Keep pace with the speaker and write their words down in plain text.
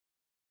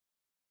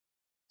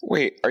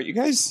Wait, are you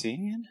guys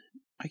seeing?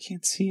 I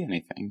can't see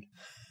anything.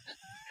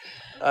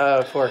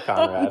 Oh, poor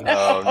Conrad.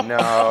 Oh,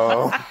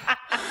 no.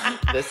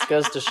 This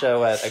goes to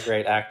show what a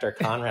great actor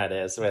Conrad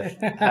is with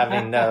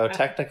having no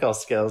technical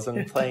skills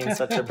and playing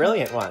such a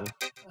brilliant one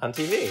on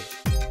TV.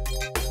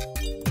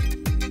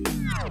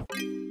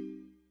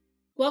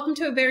 Welcome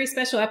to a very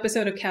special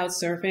episode of Couch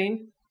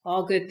Surfing.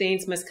 All good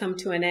things must come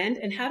to an end,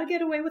 and How to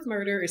Get Away with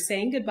Murder is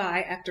saying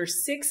goodbye after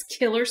 6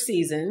 killer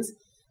seasons.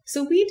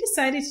 So we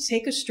decided to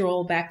take a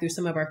stroll back through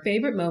some of our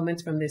favorite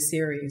moments from this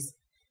series.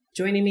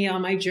 Joining me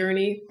on my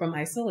journey from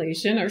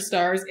isolation are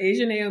stars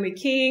Naomi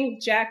King,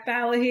 Jack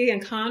Falahee,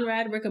 and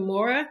Conrad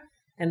Ricamora,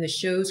 and the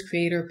show's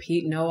creator,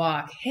 Pete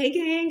Nowalk. Hey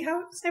gang,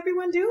 how's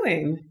everyone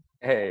doing?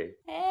 Hey.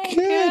 Hey,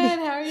 good.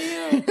 How are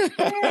you?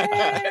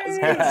 As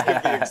good as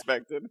could be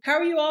expected. How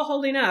are you all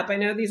holding up? I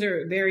know these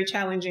are very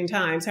challenging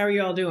times. How are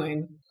you all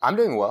doing? I'm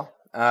doing well.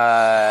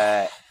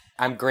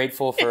 I'm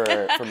grateful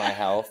for my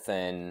health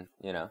and,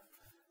 you know.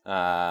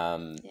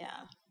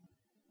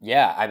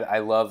 Yeah, I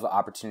love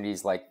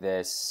opportunities like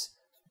this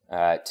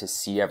to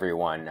see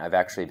everyone. I've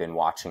actually been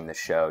watching the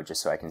show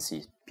just so I can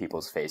see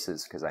people's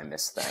faces because I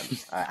miss them.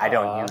 I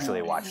don't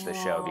usually watch the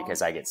show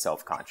because I get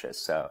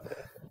self-conscious. So,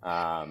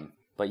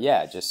 but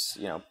yeah, just,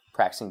 you know,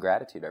 practicing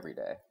gratitude every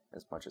day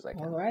as much as I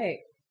can. All right.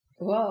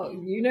 Well,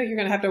 you know you're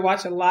going to have to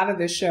watch a lot of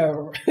this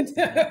show for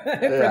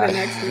the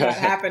next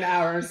half an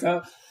hour.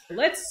 So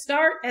let's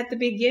start at the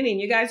beginning.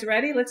 You guys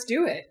ready? Let's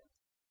do it.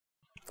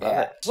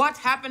 Yeah. What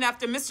happened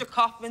after Mr.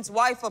 Kaufman's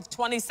wife of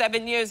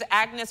 27 years,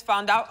 Agnes,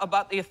 found out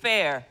about the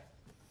affair?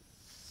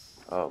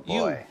 Oh,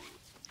 boy.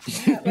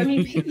 Yeah, I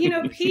mean, you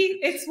know, Pete,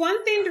 it's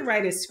one thing to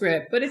write a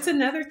script, but it's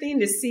another thing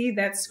to see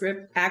that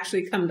script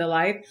actually come to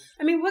life.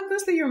 I mean, what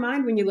goes through your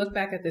mind when you look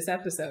back at this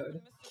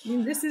episode? I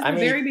mean, this is the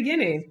very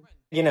beginning.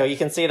 You know, you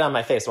can see it on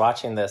my face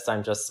watching this.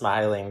 I'm just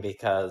smiling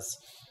because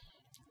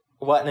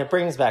and it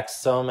brings back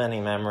so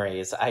many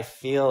memories. I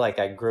feel like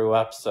I grew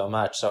up so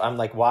much. So I'm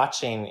like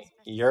watching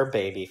your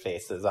baby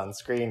faces on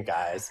screen,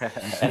 guys.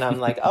 And I'm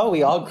like, oh,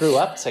 we all grew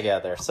up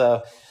together.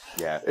 So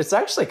yeah, it's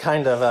actually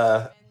kind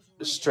of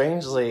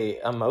strangely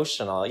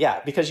emotional.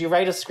 Yeah, because you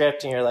write a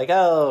script and you're like,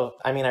 oh,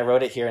 I mean, I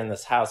wrote it here in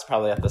this house,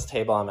 probably at this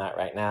table I'm at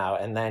right now.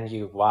 And then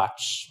you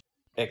watch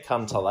it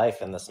come to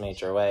life in this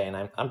major way. And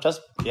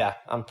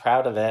I'm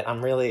proud of it.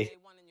 I'm really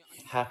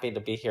happy to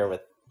be here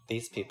with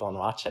these people and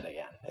watch it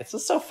again. It's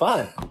just so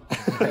fun.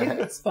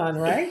 It's fun,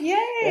 right? Yay!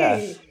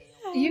 Yeah.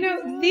 You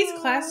know, these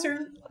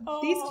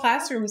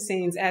classroom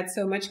scenes add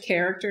so much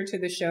character to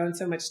the show and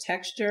so much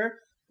texture.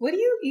 What do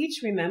you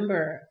each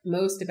remember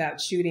most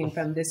about shooting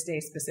from this day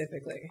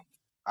specifically?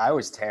 I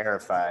was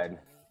terrified.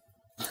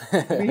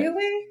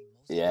 Really?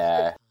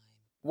 Yeah.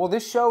 Well,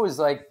 this show is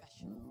like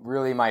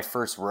really my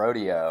first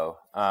rodeo.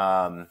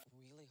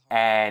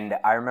 And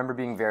I remember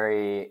being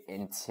very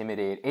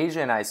intimidated.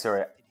 Asia and I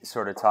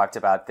sort of talked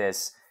about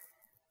this,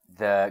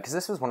 because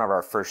this was one of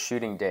our first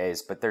shooting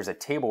days, but there's a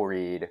table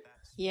read,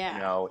 you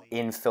know,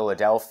 in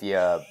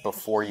Philadelphia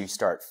before you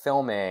start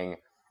filming.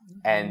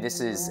 And this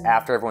is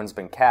after everyone's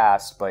been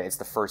cast, but it's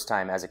the first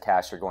time as a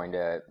cast you're going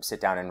to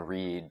sit down and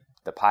read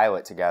the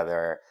pilot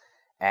together.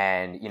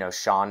 And, you know,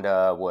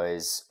 Shonda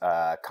was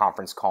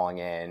conference calling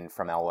in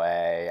from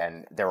LA,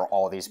 and there were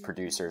all these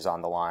producers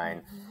on the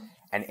line.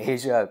 And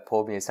Asia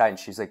pulled me aside and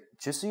she's like,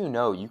 just so you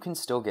know, you can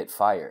still get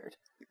fired.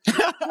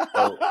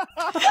 So,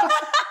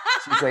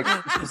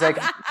 she's like,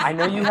 I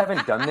know you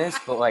haven't done this,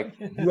 but like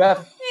you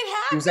have.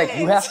 She was like,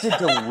 you have to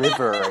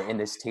deliver in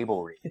this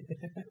table read.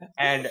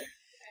 And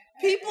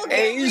people get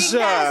Asia,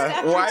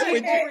 why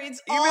would you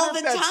reads all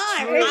the time?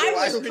 I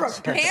was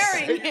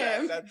preparing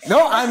him.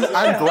 No, I'm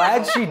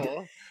glad she.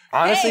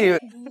 Honestly, hey,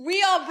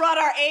 we all brought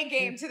our A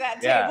game to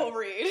that table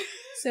read.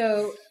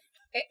 So,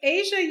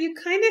 Asia, you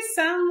kind of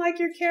sound like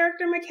your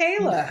character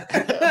Michaela.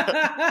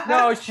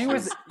 No, she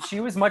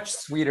was much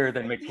sweeter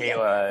than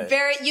Michaela.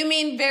 Very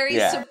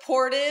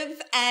supportive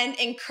and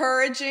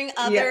encouraging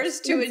others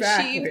to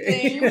achieve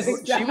things.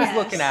 She was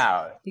looking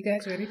out. You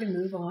guys ready to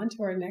move on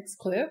to our next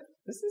clip?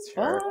 This is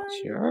fun.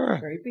 Sure.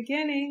 Great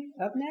beginning.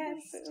 Up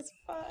next. It was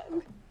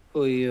fun.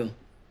 Who are you?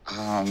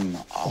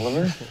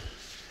 Oliver.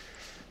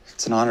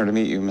 It's an honor to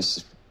meet you,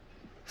 Mrs.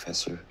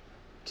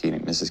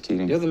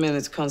 Keating. You're the man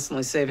that's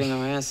constantly saving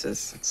our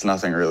asses. It's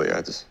nothing really,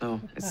 Oh,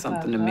 it's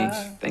something to me.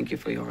 Thank you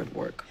for your hard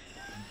work.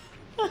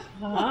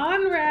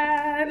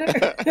 Conrad!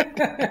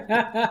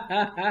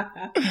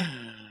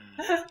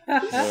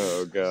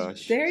 Oh,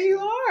 gosh. There you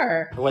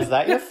are. Was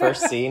that your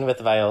first scene with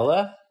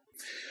Viola?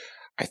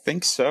 I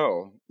think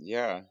so,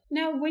 yeah.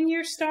 Now, when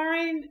you're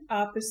starring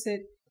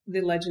opposite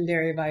the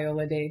legendary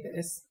Viola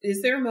Davis,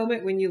 is there a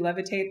moment when you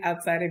levitate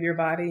outside of your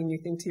body and you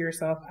think to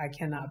yourself, I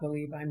cannot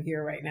believe I'm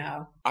here right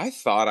now? I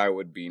thought I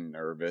would be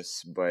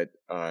nervous, but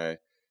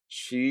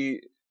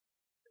she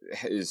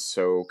is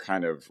so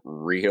kind of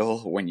real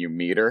when you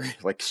meet her.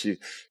 Like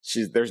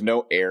she's there's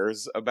no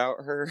airs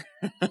about her.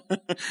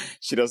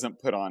 She doesn't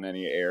put on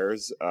any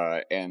airs,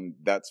 and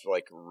that's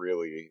like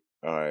really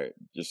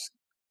just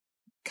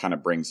kind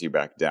of brings you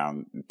back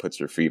down and puts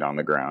your feet on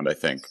the ground, I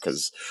think,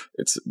 because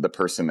it's the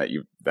person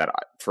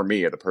for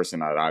me, the person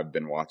that I've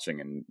been watching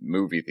in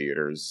movie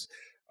theaters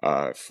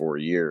for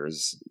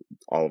years,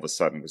 all of a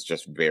sudden was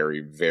just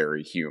very,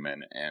 very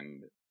human,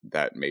 and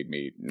that made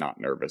me not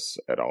nervous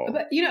at all.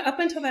 But, up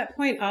until that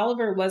point,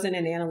 Oliver wasn't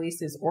in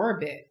Annalise's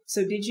orbit.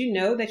 So did you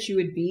know that you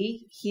would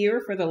be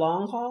here for the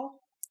long haul?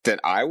 That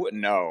I would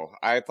know.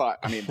 I thought,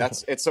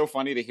 it's so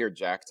funny to hear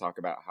Jack talk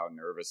about how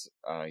nervous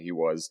he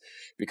was,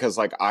 because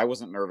like I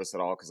wasn't nervous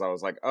at all, because I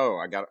was like, oh,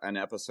 I got an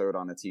episode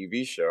on a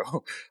TV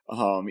show.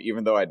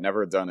 Even though I'd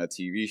never done a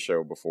TV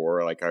show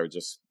before, like I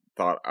just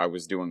thought I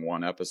was doing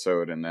one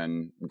episode and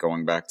then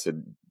going back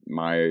to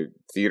my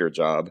theater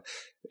job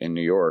in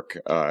New York.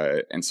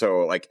 And so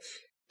like,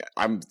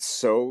 I'm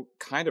so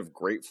kind of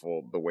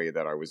grateful the way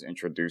that I was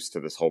introduced to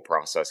this whole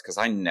process, because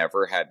I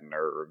never had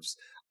nerves.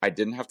 I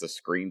didn't have to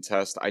screen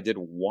test. I did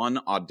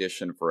one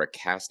audition for a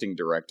casting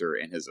director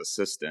and his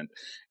assistant,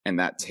 and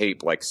that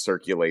tape like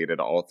circulated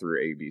all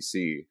through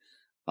ABC.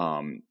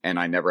 And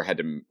I never had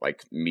to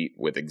like meet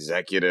with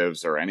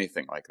executives or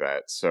anything like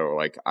that. So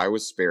like I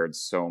was spared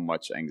so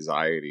much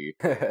anxiety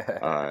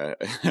at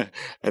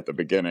the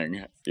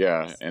beginning.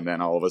 Yeah. And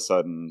then all of a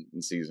sudden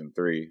in season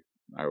 3,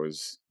 I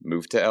was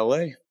moved to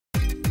LA.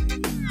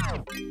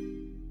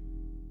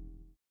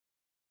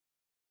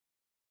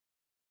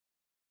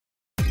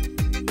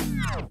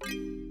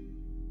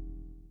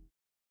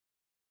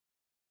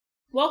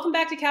 Welcome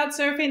back to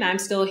Couchsurfing. I'm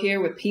still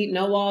here with Pete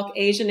Nowalk,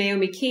 Asia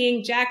Naomi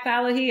King, Jack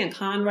Falahee, and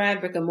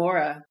Conrad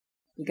Ricamora.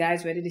 You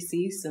guys ready to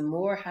see some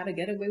more How to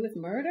Get Away with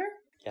Murder?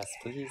 Yes,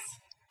 please.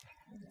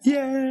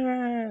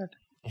 Yeah.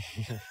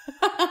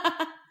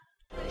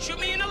 Shoot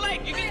me in the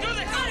leg. You can do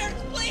this. Connors,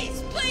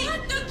 please, please.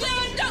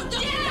 Please, don't.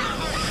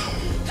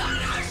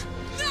 Connors,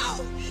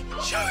 no.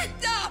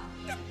 Stop.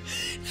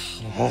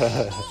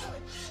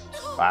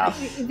 Wow.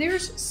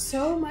 There's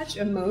so much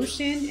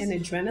emotion and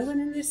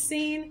adrenaline in this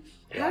scene.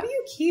 How do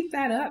you keep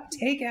that up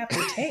take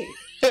after take?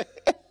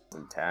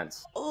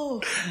 Intense.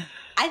 Oh,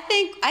 I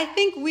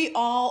think we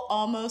all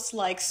almost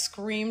like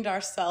screamed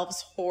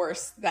ourselves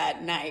hoarse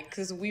that night,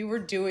 because we were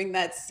doing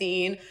that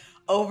scene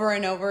over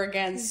and over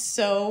again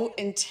so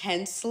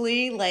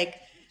intensely.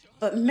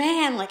 But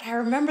man, I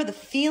remember the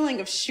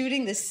feeling of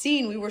shooting the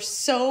scene. We were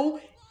so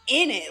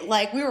in it.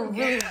 We were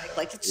really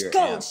let's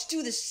go, let's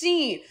do the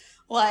scene.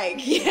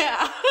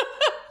 Yeah.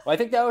 Well, I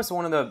think that was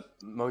one of the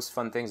most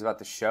fun things about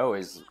the show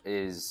is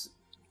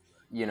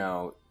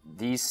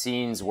these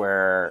scenes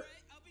where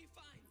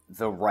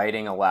the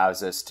writing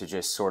allows us to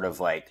just sort of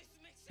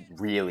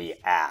really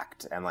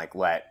act and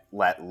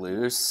let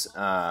loose.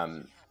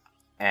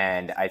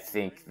 And I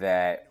think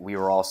that we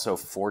were also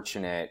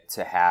fortunate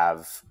to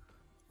have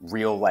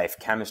real life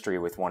chemistry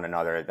with one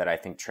another that I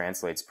think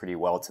translates pretty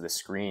well to the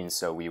screen.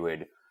 So we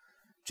would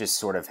just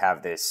sort of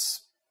have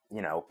this,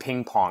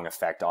 ping pong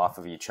effect off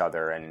of each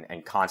other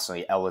and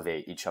constantly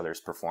elevate each other's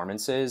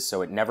performances.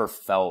 So it never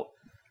felt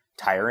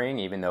tiring,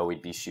 even though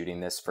we'd be shooting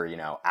this for,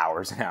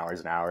 hours and hours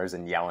and hours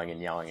and yelling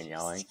and yelling and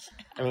yelling.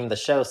 I mean,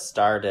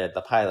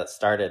 the pilot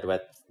started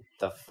with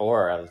the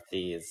 4 of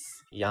these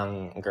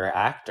younger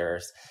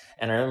actors.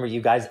 And I remember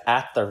you guys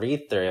at the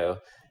read-through,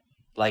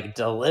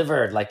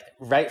 delivered,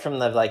 right from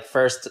the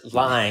first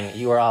line,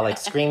 you were all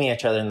screaming at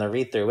each other in the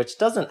read-through, which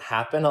doesn't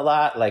happen a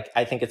lot.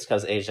 I think it's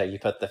because, Asia, you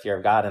put the fear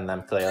of God in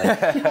them, clearly.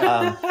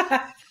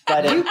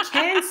 But you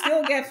can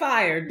still get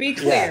fired. Be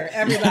clear,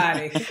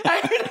 everybody.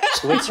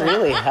 Which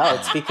really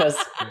helps because,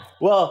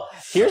 well,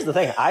 here's the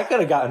thing. I could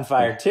have gotten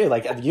fired too.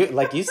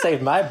 You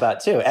saved my butt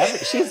too.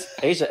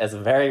 Asia is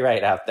very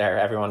right out there.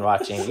 Everyone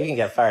watching, you can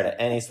get fired at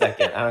any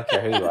second. I don't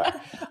care who you are.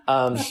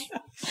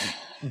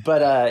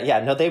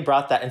 They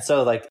brought that. And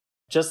so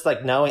just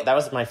knowing, that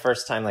was my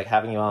first time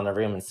having you all in a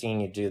room and seeing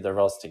you do the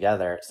roles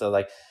together.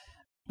 So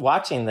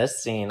watching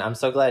this scene, I'm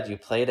so glad you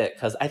played it,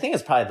 because I think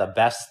it's probably the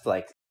best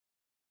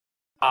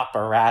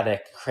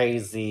operatic,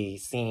 crazy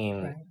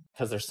scene,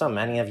 because there's so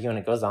many of you and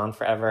it goes on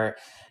forever.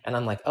 And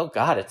I'm oh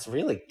God, it's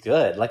really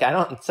good. I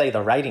don't say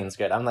the writing's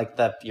good. I'm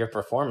your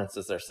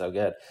performances are so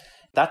good.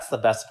 That's the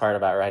best part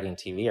about writing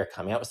TV or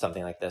coming up with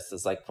something like this,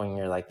 is when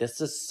you're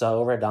this is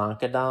so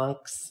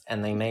redonkadonks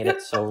and they made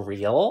it so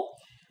real.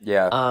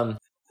 Yeah.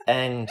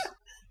 And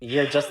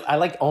you're just,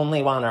 I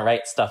only want to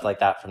write stuff like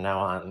that from now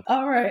on.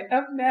 All right,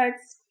 up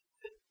next.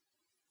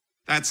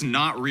 That's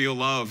not real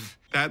love.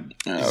 That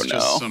is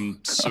just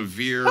some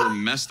severe,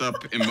 messed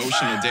up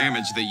emotional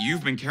damage that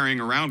you've been carrying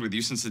around with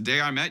you since the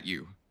day I met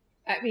you.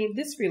 I mean,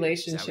 this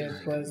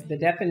relationship was the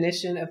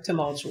definition of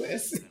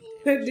tumultuous.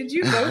 Did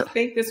you both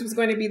think this was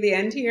going to be the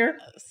end here?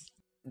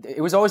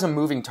 It was always a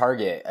moving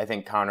target, I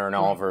think, Connor and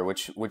Oliver,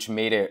 which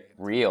made it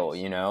real,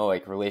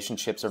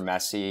 relationships are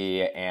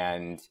messy,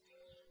 and,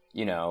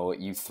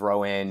 you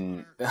throw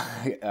in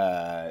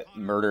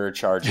murder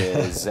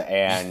charges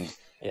and...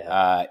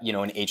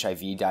 an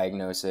HIV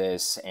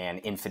diagnosis and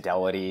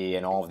infidelity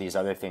and all of these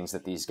other things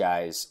that these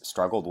guys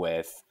struggled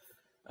with.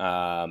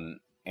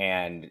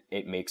 And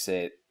it makes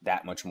it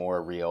that much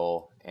more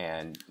real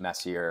and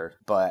messier,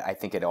 but I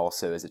think it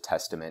also is a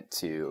testament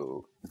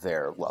to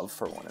their love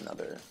for one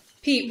another.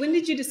 Pete, when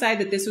did you decide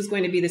that this was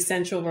going to be the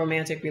central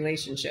romantic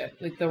relationship,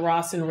 like the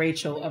Ross and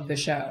Rachel of the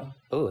show?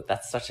 Oh,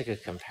 that's such a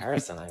good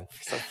comparison. I'm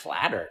so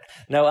flattered.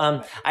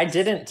 No, I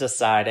didn't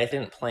decide. I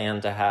didn't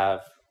plan to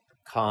have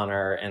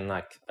Connor in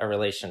like a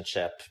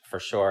relationship for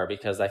sure,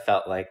 because I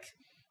felt like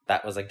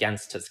that was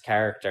against his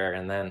character.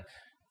 And then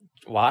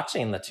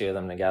watching the two of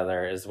them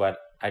together is what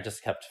I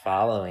just kept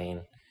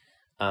following.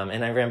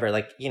 And I remember,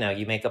 like, you know,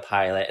 you make a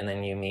pilot and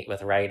then you meet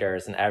with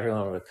writers and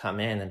everyone would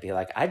come in and be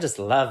like, I just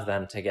love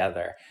them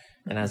together.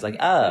 And I was like,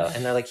 oh,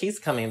 and they're like, he's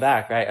coming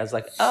back, right? I was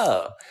like,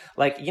 oh,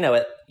 like, you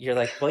know, you're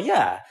like, well,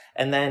 yeah.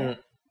 And then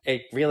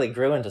it really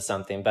grew into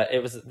something, but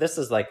this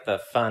is like the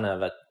fun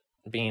of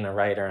being a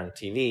writer on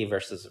TV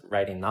versus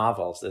writing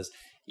novels, is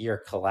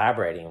you're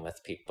collaborating with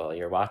people,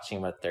 you're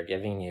watching what they're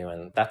giving you.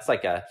 And that's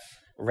like a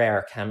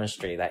rare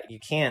chemistry that you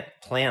can't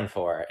plan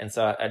for. And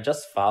so I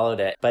just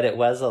followed it, but it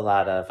was a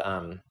lot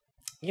of,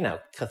 you know,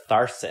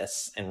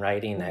 catharsis in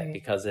writing it,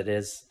 because it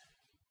is,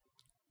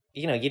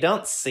 you know, you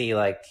don't see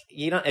like,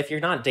 if you're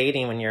not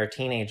dating when you're a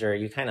teenager,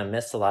 you kind of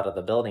miss a lot of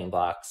the building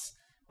blocks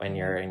when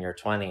you're in your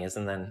 20s,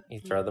 and then you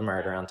throw the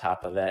murder on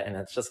top of it and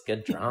it's just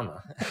good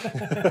drama.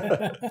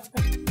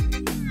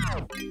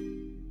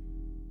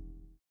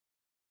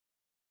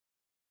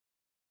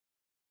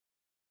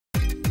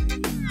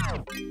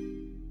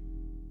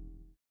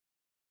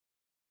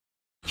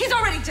 He's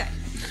already dead.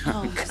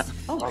 Oh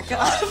my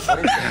God.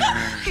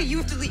 Okay, you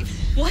have to leave.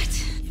 What?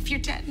 If your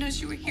dad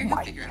knows you were here, he'll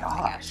figure everything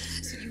out.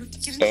 So you have to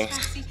get in a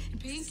taxi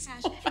and pay in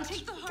cash and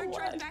take the hard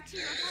drive back to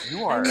your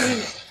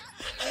apartment.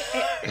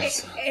 You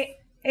are.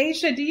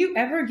 Asia, do you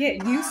ever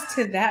get used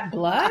to that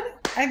blood?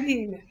 I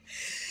mean,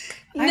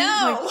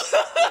 No.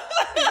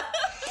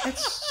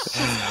 It's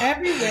just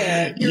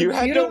everywhere. Your You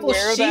had to beautiful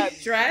wear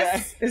chic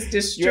dress is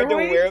destroyed. You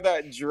had to wear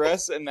that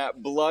dress and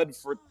that blood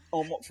for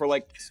almost 2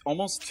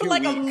 weeks. For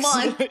like a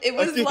month. It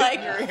was like,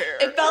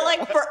 it felt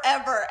like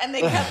forever. And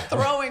they kept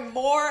throwing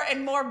more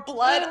and more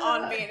blood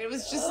on me. And it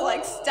was just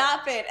like,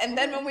 stop it. And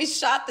then when we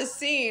shot the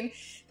scene,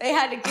 they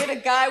had to get a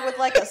guy with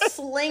like a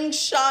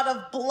slingshot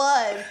of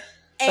blood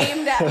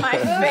aimed at my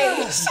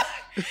face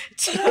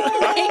to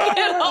make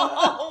it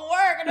all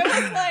work. And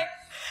I was like,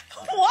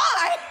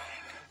 why?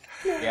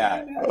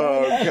 Yeah.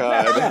 Oh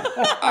God.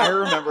 I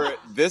remember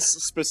this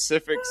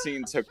specific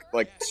scene took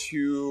like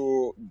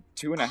two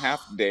and a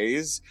half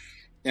days,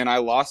 and I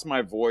lost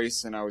my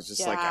voice, and I was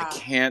just like, I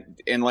can't.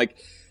 And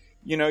like,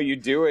 you know, you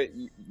do it.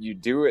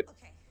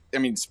 I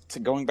mean,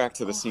 going back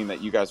to the scene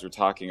that you guys were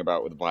talking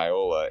about with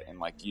Viola, and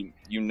like, you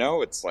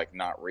know, it's like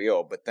not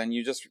real, but then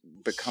you just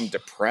become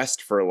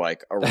depressed for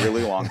like a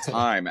really long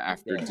time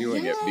after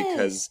doing it,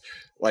 because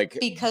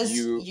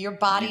your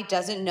body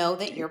doesn't know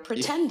that you're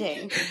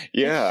pretending.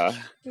 Yeah.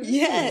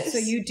 Yes. So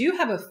you do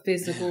have a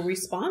physical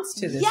response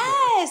to this.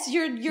 Yes,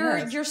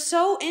 you're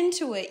so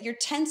into it. You're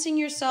tensing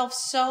yourself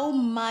so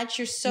much.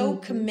 You're so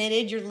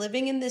committed. You're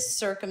living in this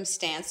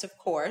circumstance, of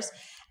course.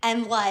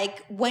 And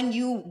like when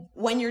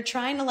you're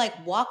trying to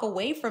like walk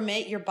away from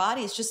it, your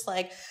body is just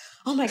like,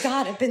 oh my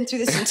God, I've been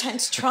through this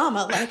intense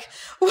trauma. Like,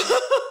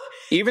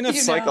 even if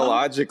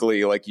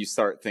psychologically, like you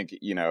start thinking,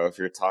 you know, if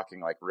you're talking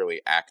like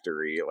really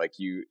actory, like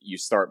you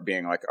start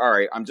being like, all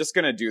right, I'm just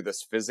going to do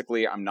this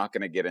physically. I'm not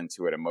going to get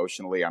into it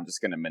emotionally. I'm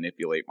just going to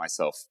manipulate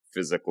myself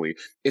physically.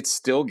 It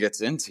still gets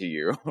into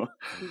you.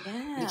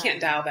 Yeah. You can't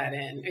dial that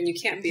in, and you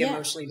can't be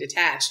emotionally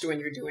detached when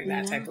you're doing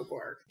that type of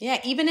work. Yeah.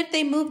 Even if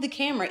they move the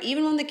camera,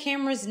 even when the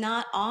camera's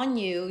not on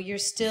you, you're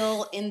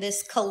still in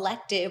this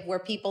collective where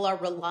people are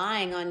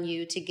relying on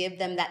you to give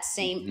them that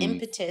same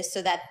impetus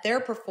so that their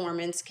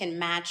performance can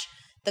match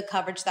the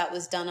coverage that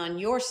was done on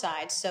your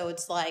side. So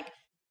it's like,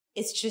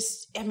 it's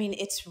just, I mean,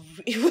 it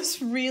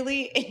was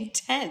really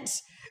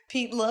intense.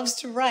 Pete loves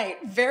to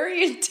write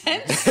very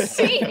intense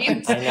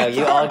scenes. I know,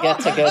 you all get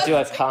to go do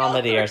a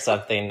comedy or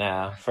something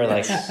now, for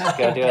like,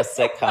 go do a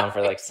sitcom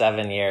for like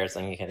 7 years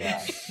and you can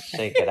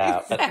shake it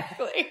out.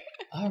 Exactly.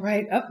 All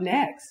right, up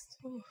next.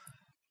 Where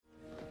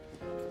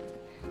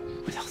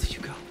the hell did you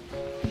go?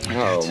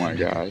 Oh my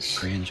gosh.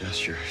 Grand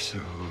gesture. So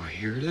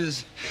here it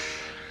is.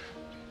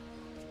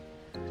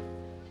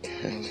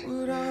 What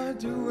would I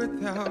do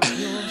without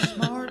your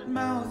smart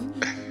mouth?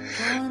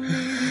 Drawing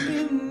me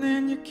in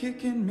and you're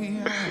kicking me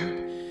out.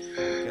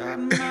 Got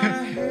my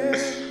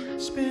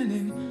head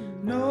spinning,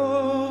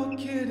 no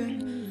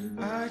kidding.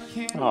 I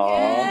can't.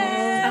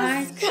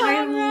 Yes,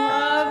 I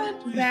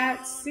love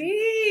that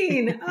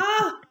scene.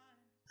 Oh,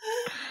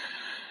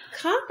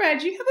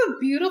 Conrad, you have a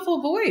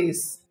beautiful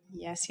voice.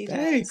 Yes, he does.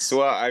 Thanks.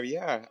 Well,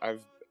 I've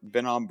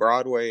been on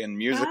Broadway and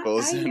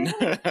musicals.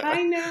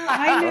 I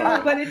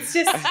know, but it's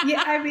just,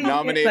 I mean,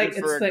 nominated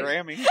for a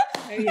Grammy.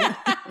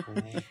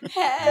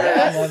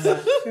 Yes.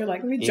 You're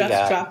like, let me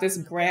just drop this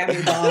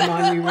Grammy bomb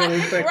on you really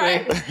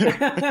quickly.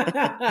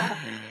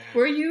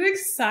 Were you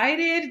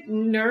excited,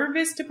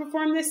 nervous to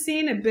perform this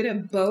scene? A bit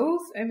of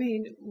both? I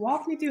mean,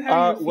 walk me through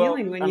how you were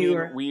feeling when you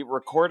were. We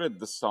recorded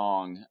the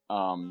song,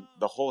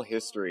 the whole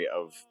history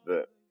of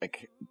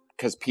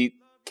because Pete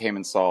came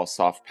and saw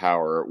Soft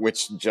Power,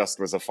 which just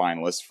was a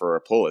finalist for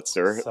a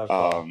Pulitzer, So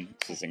cool.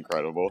 which is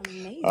incredible.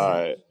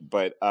 Amazing.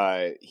 But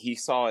he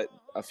saw it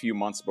a few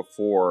months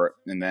before,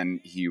 and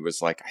then he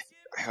was like,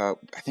 I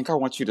think I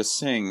want you to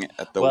sing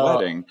at the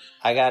wedding.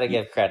 I gotta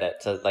give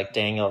credit to like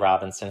Daniel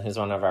Robinson, who's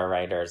one of our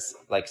writers.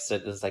 Like, so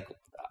it was like,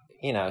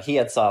 you know, he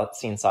had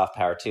seen Soft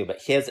Power too,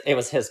 but it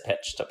was his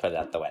pitch to put it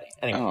at the wedding.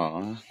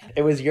 Anyway,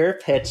 it was your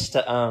pitch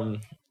to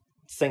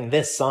sing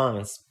this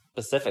song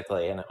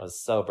specifically, and it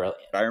was so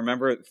brilliant. I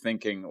remember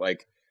thinking,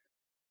 like,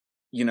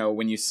 you know,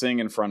 when you sing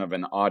in front of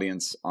an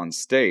audience on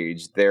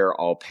stage, they're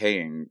all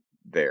paying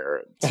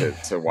there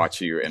to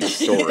watch you in a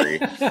story,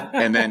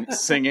 and then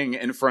singing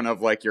in front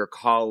of like your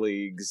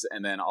colleagues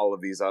and then all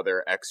of these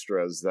other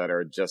extras that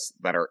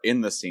are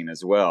in the scene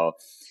as well.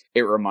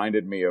 It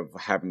reminded me of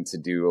having to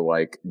do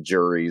like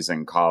juries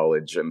in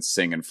college and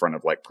sing in front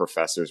of like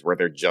professors where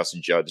they're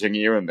just judging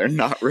you and they're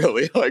not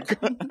really like.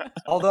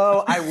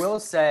 Although I will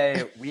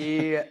say,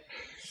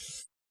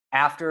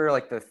 after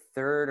like the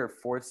third or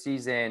fourth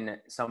season,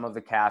 some of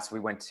the cast, we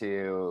went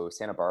to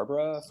Santa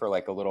Barbara for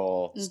like a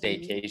little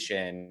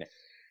staycation,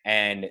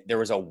 and there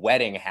was a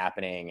wedding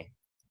happening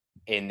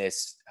in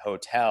this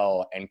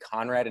hotel, and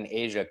Conrad and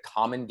Asia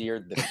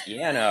commandeered the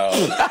piano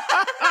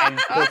and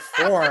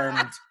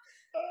performed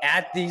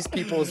at these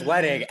people's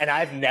wedding, and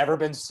I've never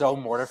been so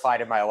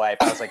mortified in my life.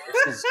 I was like,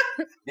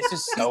 this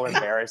is so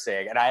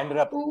embarrassing. And I ended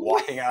up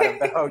walking out of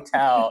the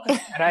hotel,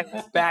 and I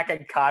was back,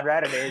 and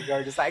Conrad and Asia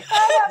are just like,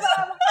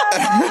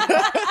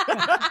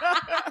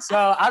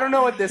 so I don't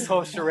know what this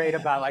whole charade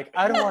about, like,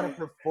 I don't want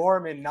to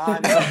perform in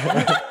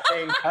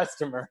non-paying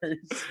customers.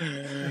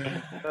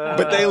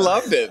 But they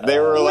loved it. They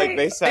were like,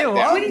 they sat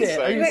down and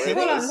sang. Wait,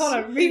 hold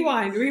on.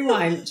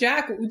 Rewind.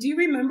 Jack, do you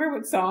remember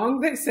what song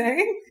they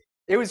sang?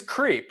 It was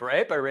Creep,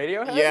 right? By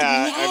Radiohead?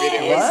 Yeah, yes. I mean,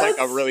 it was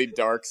like a really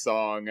dark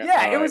song.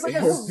 Yeah, it was like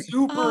a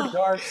super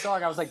dark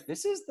song. I was like,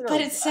 this is their... But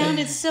it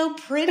sounded so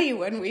pretty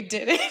when we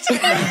did it.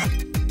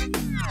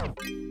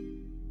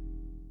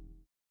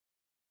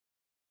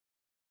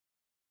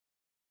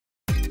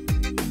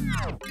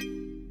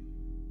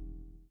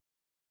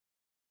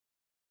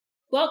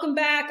 Welcome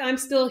back. I'm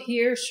still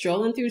here,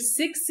 strolling through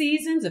 6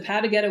 seasons of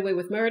How to Get Away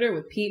with Murder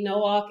with Pete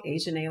Nowalk,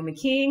 Asia Naomi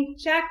King,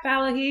 Jack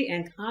Falahee,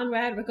 and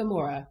Conrad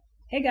Ricamora.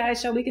 Hey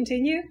guys, shall we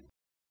continue?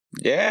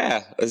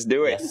 Yeah, let's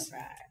do it. Yes.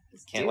 Right,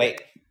 Can't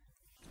wait.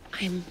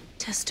 I'm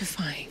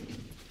testifying.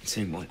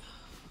 Same what?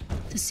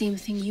 The same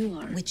thing you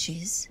are. Which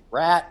is?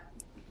 Rat.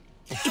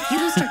 If you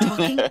don't start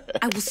talking,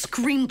 I will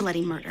scream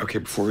bloody murder. Okay,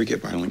 before we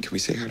get violent, can we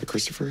say hi to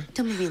Christopher?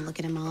 Don't make me look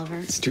at him, Oliver.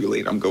 It's too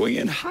late. I'm going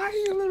in. Hi,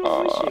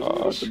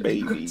 little the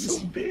baby's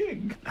so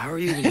big. How are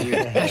you even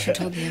here? I should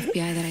told the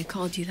FBI that I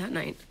called you that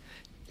night.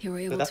 They were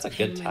able that's to a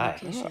good tie.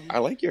 I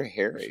like your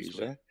hair,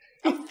 Asia.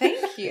 Oh,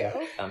 thank you.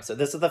 So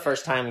this is the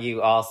first time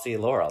you all see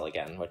Laurel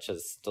again, which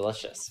is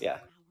delicious. Yeah.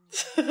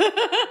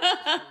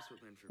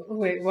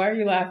 Wait, why are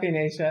you laughing,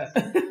 Asia?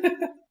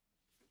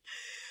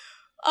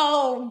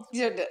 Oh,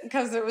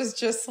 because it was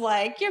just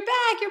like, you're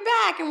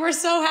back, and we're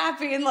so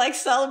happy and like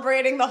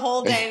celebrating the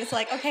whole day. And it's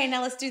like, okay,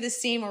 now let's do the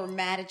scene where we're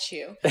mad at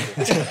you.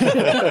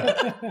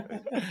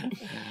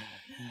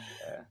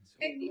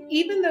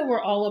 Even though we're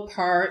all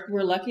apart,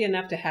 we're lucky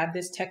enough to have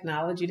this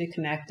technology to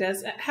connect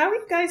us. How are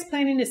you guys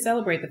planning to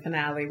celebrate the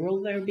finale?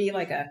 Will there be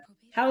like a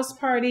house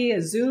party,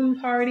 a Zoom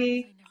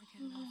party?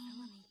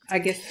 I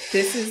guess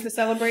this is the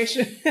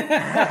celebration.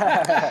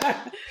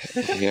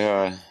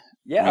 Yeah.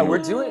 Yeah, we're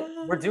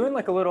doing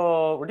like a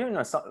little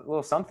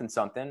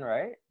something,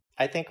 right?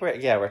 I think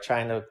we're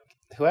trying to,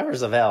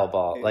 whoever's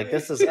available. Like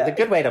this is a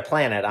good way to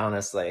plan it,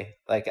 honestly.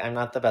 Like I'm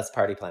not the best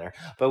party planner,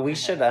 but we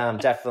should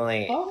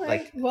definitely all right.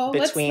 like Well,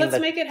 let's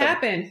make it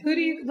happen.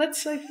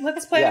 Let's plan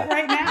it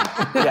right now.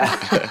 Yeah.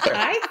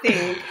 I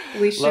think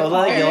we should.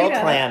 Lola, you'll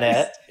plan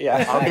it.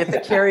 Yeah. I'll get the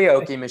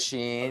karaoke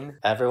machine.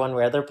 Everyone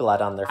wear their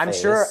blood on their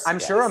face. I'm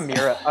sure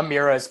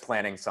Amira is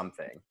planning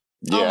something.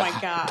 Yeah. Oh my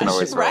gosh. Can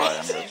always rely Right?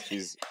 on her.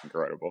 She's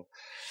incredible.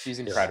 She's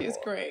incredible. She's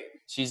great.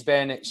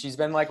 She's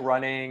been like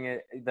running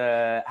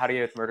the How to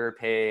Get With Murder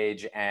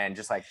page and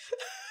just like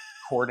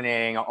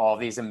coordinating all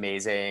these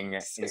amazing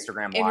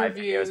Instagram live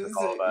videos with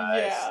all of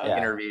us. Yeah.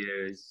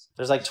 Interviews.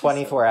 There's like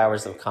 24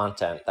 hours of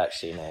content that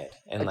she made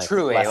in like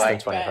truly less than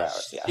like 24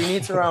 hours. Yeah. She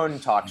needs her own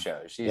talk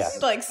show.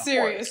 She's Like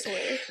seriously.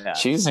 Yeah.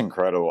 She's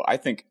incredible. I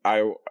think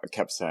I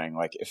kept saying,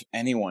 like, if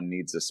anyone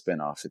needs a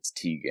spinoff, it's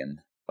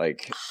Tegan.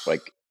 Like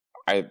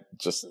I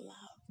just,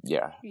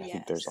 I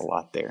think there's a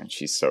lot there, and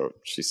she's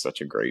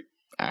such a great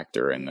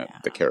actor, and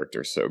the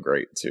character's so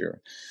great too.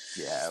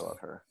 Yeah, I love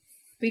her.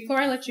 Before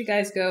I let you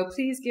guys go,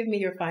 please give me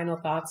your final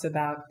thoughts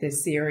about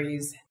this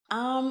series.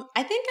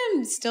 I think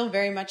I'm still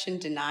very much in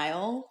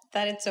denial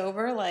that it's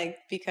over, like,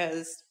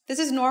 because this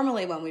is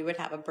normally when we would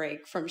have a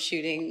break from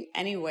shooting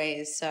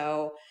anyways.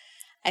 So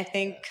I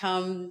think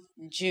come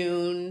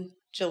June,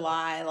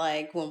 July,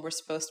 like when we're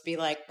supposed to be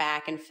like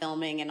back and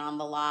filming and on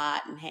the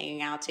lot and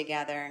hanging out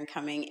together and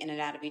coming in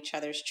and out of each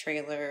other's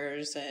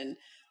trailers and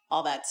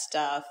all that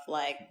stuff,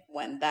 like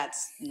when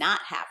that's not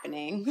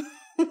happening,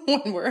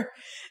 when we're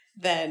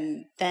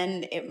then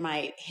it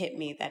might hit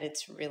me that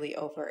it's really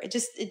over.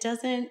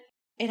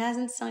 It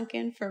hasn't sunk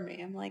in for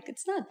me. I'm like,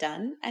 it's not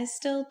done. I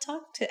still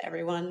talk to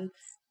everyone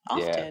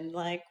often. Yeah.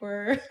 Like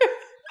we're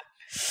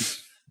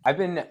I've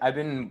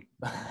been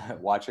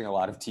watching a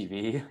lot of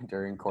TV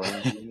during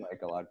quarantine,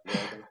 like a lot of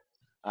people.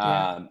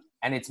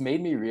 And it's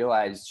made me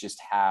realize just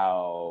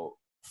how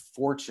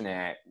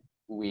fortunate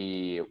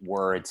we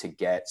were to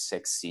get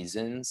 6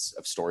 seasons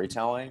of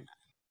storytelling.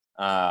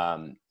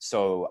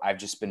 So I've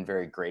just been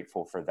very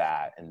grateful for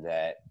that, and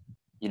that,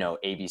 you know,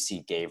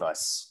 ABC gave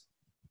us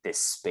this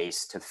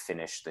space to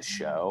finish the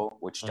show,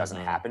 which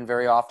doesn't happen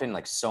very often.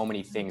 Like so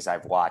many things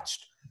I've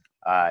watched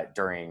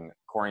during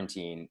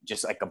quarantine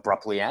just like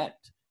abruptly end,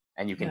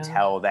 and you can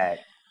tell that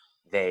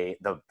the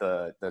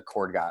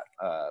cord got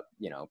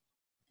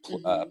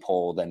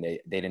pulled, and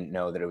they didn't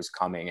know that it was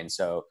coming. And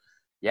so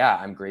yeah,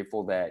 I'm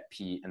grateful that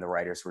Pete and the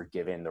writers were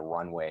given the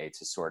runway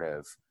to sort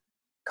of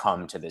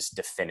come to this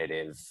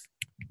definitive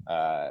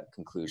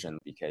conclusion,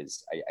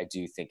 because I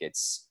do think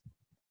it's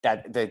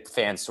that the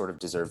fans sort of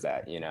deserve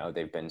that. You know,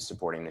 they've been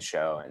supporting the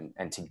show,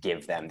 and to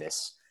give them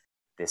this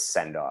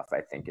send off,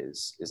 I think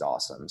is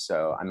awesome.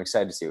 So I'm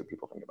excited to see what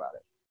people think about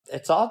it.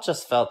 It's all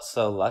just felt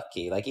so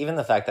lucky. Like even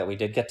the fact that we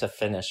did get to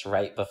finish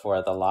right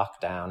before the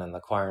lockdown and the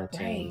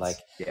quarantine,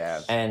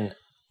 and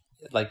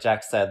like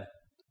Jack said,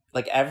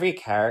 like every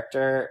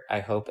character, I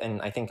hope,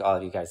 and I think all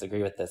of you guys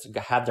agree with this,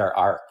 had their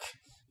arc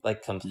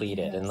like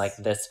completed in like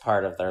this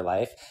part of their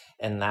life.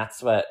 And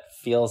that's what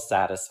feels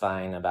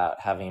satisfying about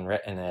having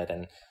written it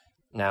and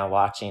now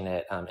watching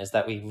it, is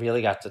that we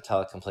really got to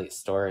tell a complete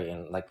story.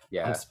 And like,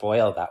 I'm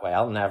spoiled that way.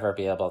 I'll never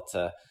be able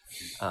to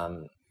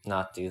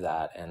not do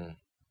that. And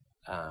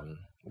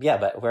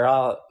but we're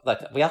all like,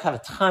 we all have a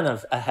ton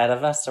of ahead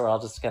of us, so we're all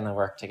just going to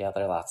work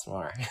together lots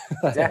more.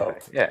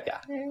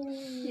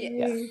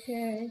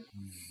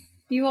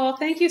 You all,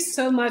 thank you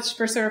so much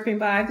for surfing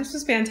by. This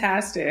was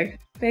fantastic.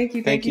 Thank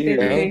you. Thank you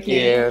for doing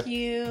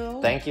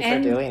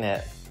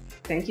it.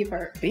 Thank you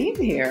for being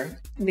here.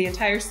 The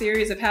entire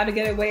series of How to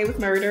Get Away with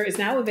Murder is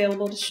now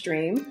available to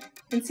stream.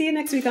 And see you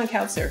next week on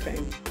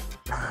Couchsurfing.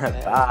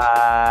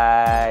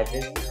 Bye,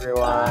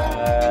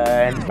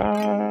 everyone.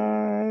 Bye.